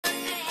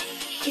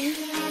Guys,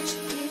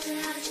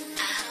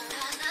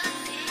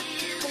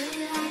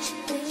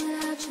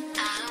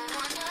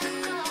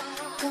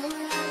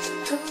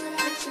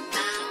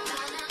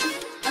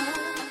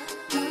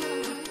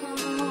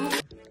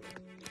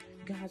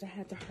 I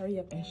had to hurry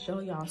up and show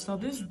y'all. So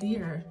this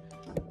deer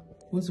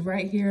was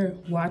right here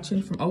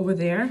watching from over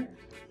there,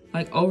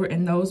 like over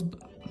in those,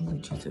 oh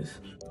Jesus,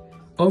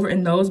 over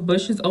in those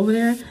bushes over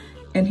there.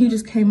 And he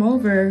just came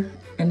over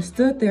and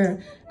stood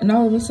there, and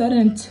all of a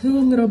sudden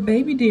 2 little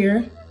baby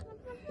deer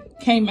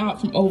came out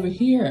from over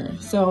here.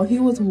 So he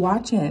was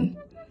watching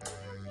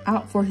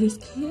out for his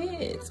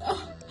kids.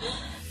 Oh,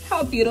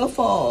 how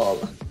beautiful.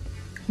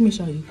 Let me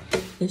show you.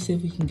 Let's see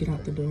if we can get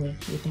out the door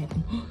without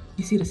them.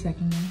 You see the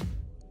second one?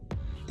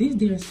 These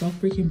deer are so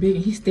freaking big,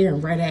 and he's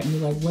staring right at me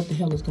like, what the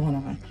hell is going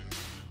on?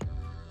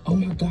 Oh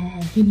my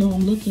God, he know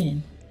I'm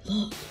looking.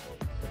 Look.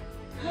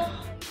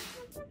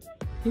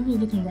 He was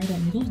looking right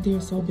at me. Those deer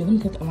are so big. Let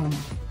me cut the alarm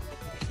off.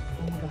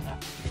 Oh my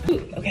God.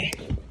 Okay.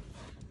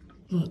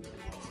 Look.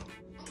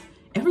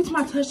 Every time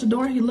I touch the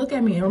door, he look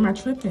at me. Or am I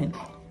tripping?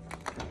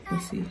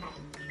 Let's see.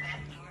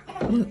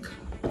 Look.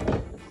 Look,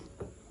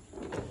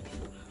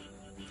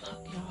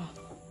 y'all.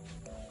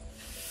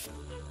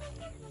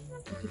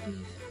 Look at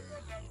these.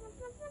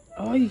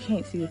 Oh, you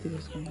can't see it through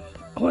the screen.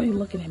 Oh, they're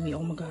looking at me.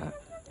 Oh my God.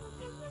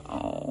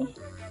 Oh.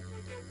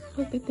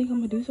 Look, they think I'm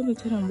gonna do something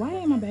to them. Why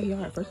in my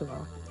backyard, first of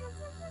all?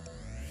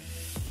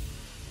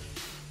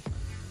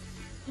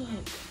 Look.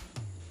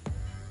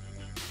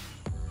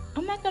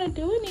 I'm not gonna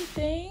do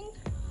anything.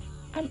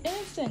 I'm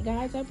innocent,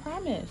 guys, I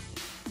promise.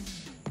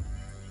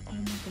 Oh my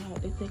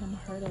God, they think I'm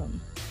gonna hurt them.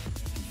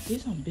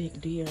 These some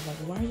big deer. Like,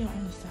 why are y'all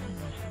on the side of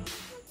my house?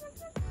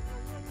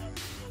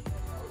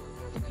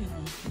 Look at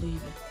them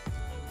leaving.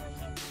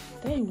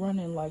 They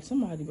running like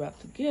somebody about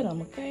to get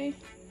them, okay?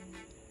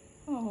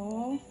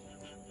 Oh,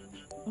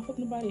 I hope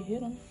nobody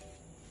hit them.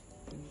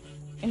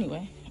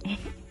 Anyway.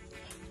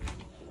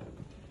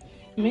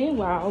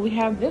 Meanwhile, we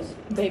have this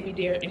baby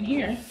deer in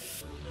here.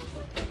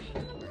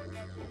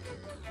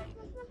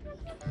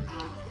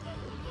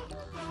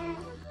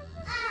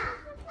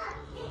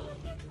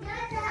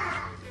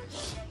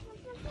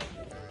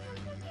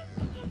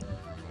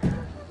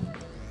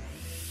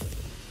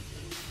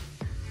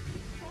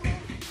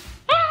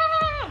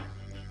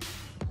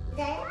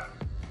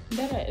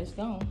 Dada is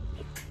gone.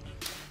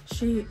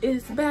 She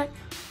is back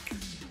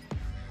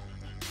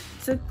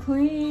to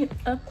clean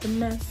up the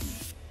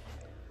mess.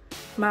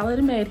 My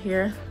little maid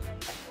here,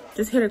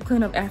 just here to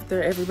clean up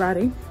after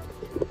everybody.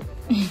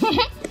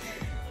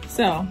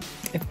 So,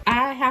 if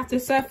I have to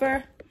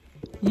suffer,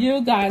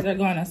 you guys are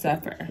gonna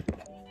suffer.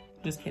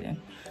 Just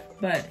kidding.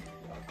 But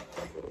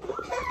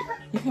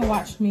you can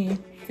watch me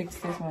fix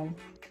this one.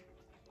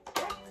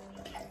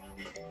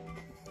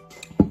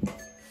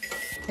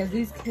 Because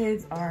these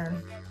kids are,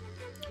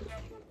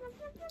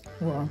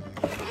 well,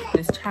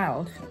 this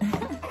child,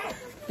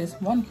 this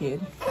one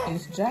kid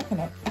is jacking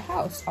up the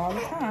house all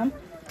the time.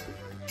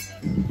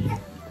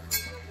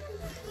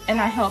 And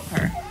I help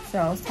her.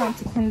 So it's time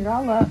to clean it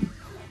all up.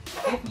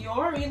 If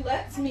Yori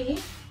lets me.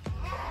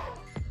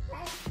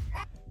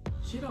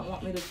 She don't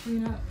want me to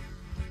clean up.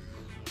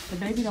 The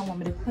baby don't want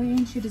me to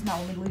clean. She does not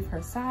want me to leave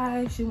her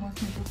side. She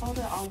wants me to hold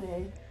it all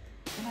day.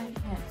 And I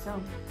can't.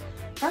 So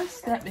first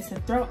step is to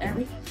throw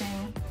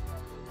everything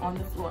on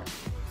the floor.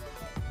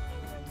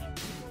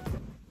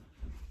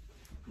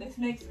 This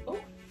makes, oh,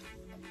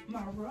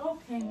 my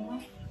robe came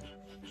off.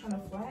 I'm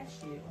trying to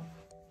flash you.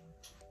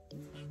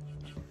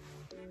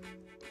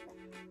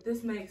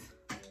 This makes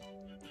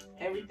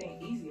everything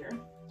easier,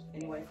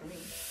 anyway for me,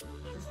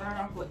 to start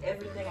off with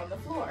everything on the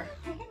floor.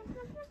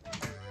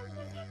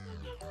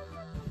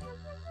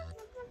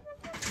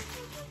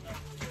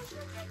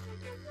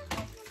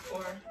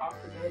 Or off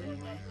the bed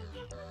anyway.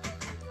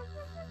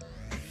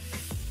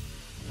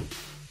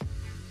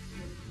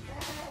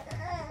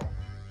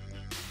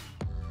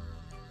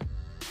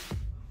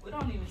 We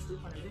don't even sleep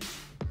under this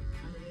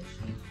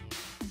sheet.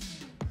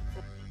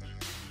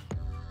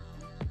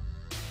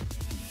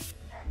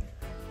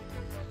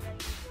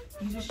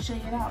 You just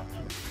shake it out.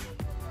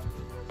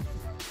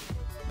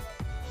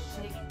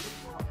 Shake it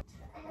out.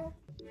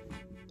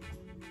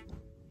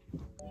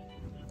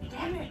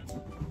 Damn it.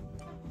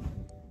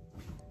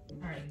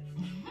 All right.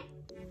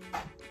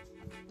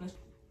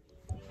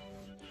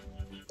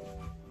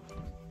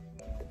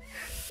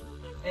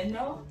 And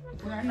no,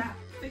 we're not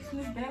fixing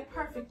this bed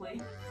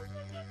perfectly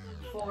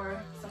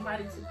for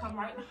somebody to come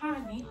right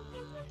behind me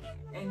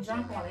and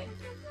jump on it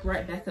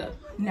right back up.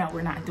 No,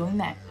 we're not doing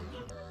that.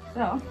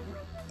 So,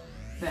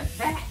 that's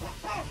that.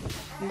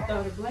 We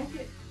throw the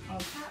blanket on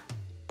top.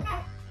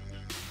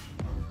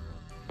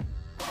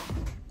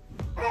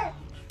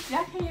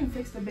 Y'all can't even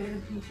fix the bed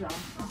in peace, y'all.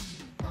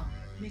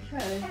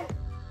 Because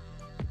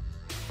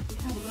we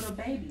have a little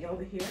baby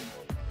over here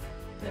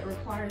that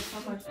requires so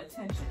much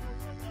attention.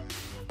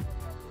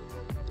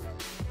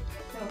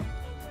 So,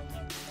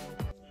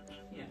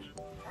 yeah.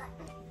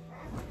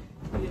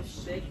 You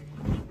just shake,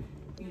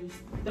 you just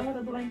throw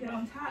the blanket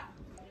on top,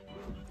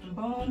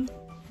 boom,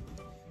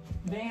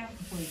 bam,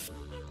 complete.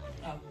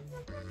 Oh.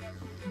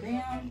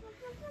 am.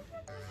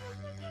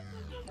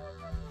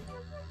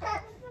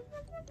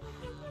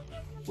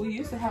 We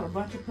used to have a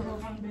bunch of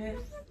pillows on the bed,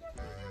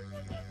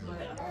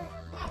 but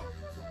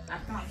I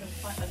found them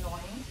quite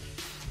annoying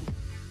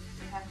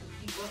to have to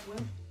keep up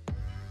with.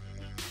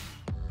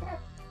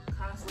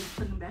 Constantly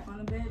putting them back on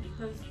the bed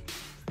because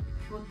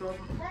we'll throw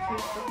them out.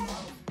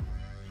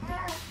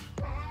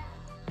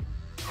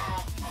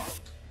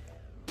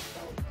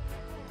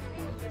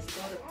 Just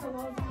throw the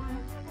pillows on.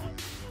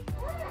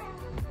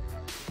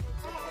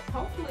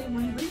 Hopefully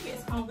when Lee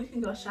gets home we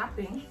can go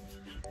shopping.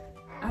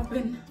 I've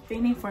been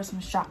fiending for some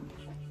shop.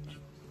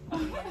 For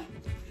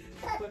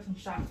some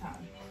shop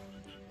time.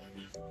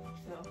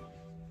 So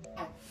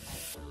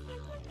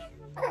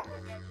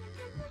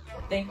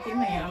thank you,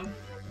 ma'am.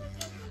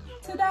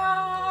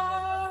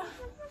 Ta-da!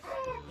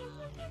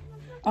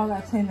 Oh, I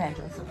gotta clean that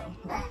dresser though.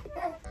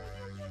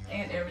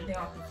 And everything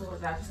off the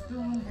floors I just threw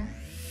on there.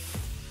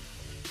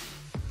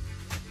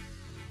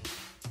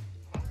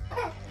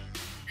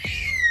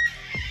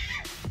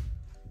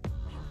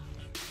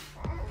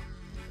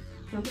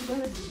 Look at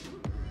that.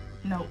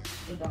 No,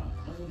 it don't.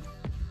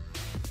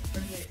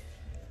 Forget.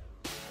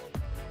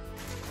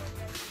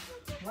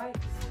 Lights.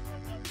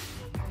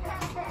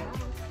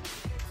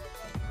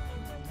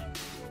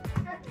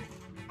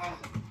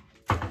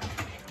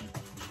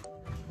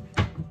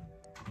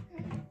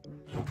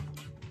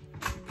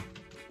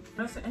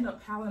 Just to end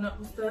up piling up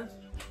with stuff,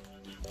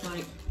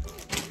 like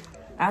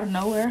out of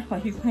nowhere.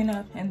 Like you clean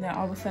up and then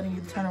all of a sudden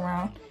you turn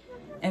around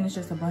and it's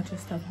just a bunch of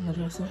stuff on the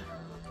dresser.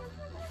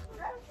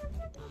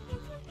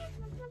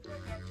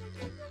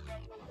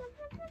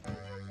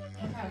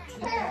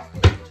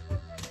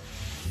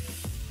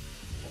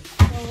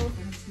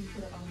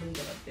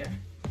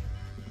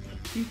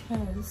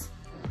 Because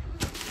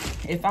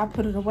if I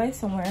put it away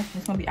somewhere,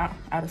 it's gonna be out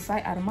of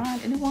sight, out of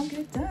mind, and it won't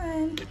get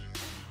done.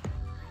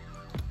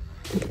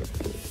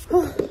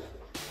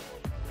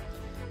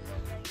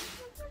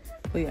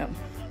 But yeah,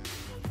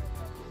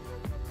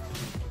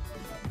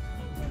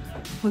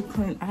 we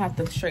clean. I have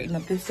to straighten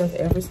up this stuff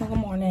every single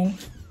morning.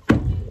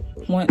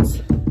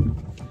 Once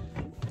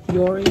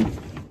Yori,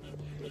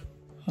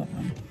 hold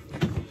on,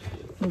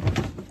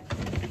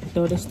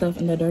 throw this stuff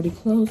in the dirty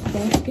clothes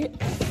basket.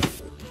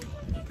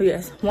 But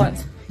yes,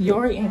 once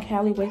Yori and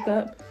Callie wake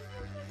up,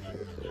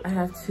 I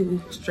have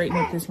to straighten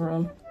up this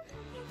room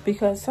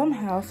because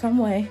somehow, some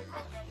way,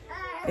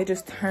 it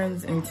just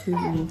turns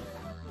into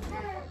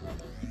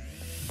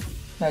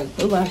like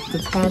the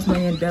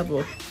Tasmanian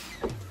devil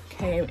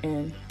came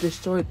and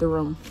destroyed the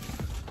room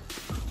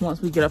once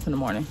we get up in the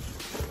morning.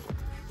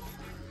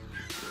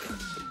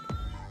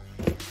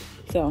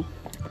 So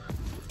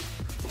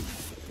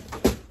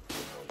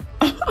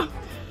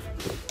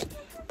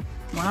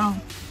wow.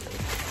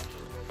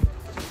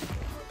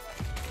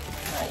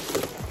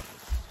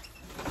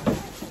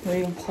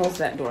 We're gonna close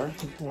that door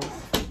because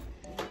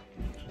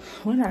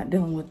we're not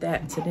dealing with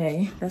that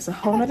today. That's a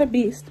whole nother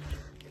beast.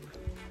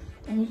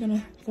 And we're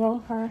gonna throw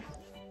her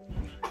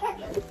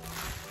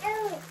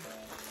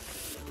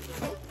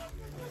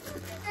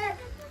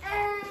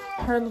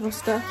little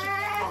stuff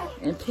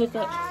and pick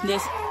up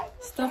this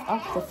stuff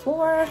off the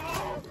floor.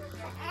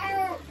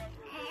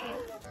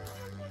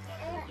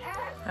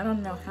 I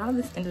don't know how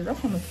this ended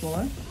up on the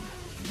floor,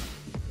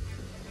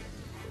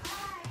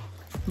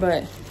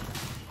 but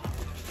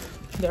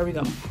there we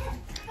go.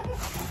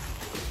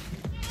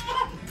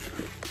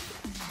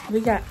 We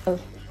got a,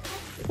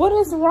 what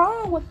is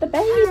wrong with the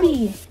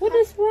baby? What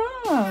is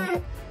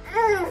wrong?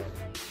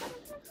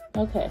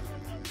 Okay.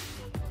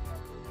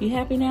 You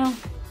happy now?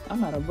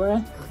 I'm out of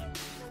breath.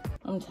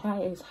 I'm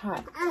tired, it's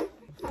hot.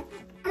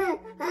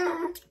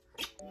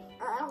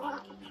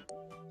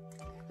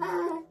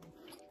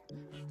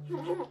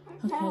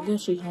 Okay, I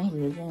guess she's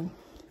hungry again.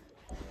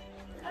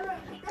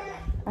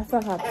 I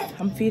feel like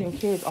I'm feeding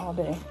kids all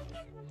day.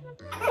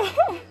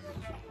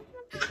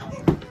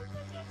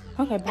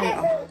 Okay, bye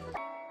y'all.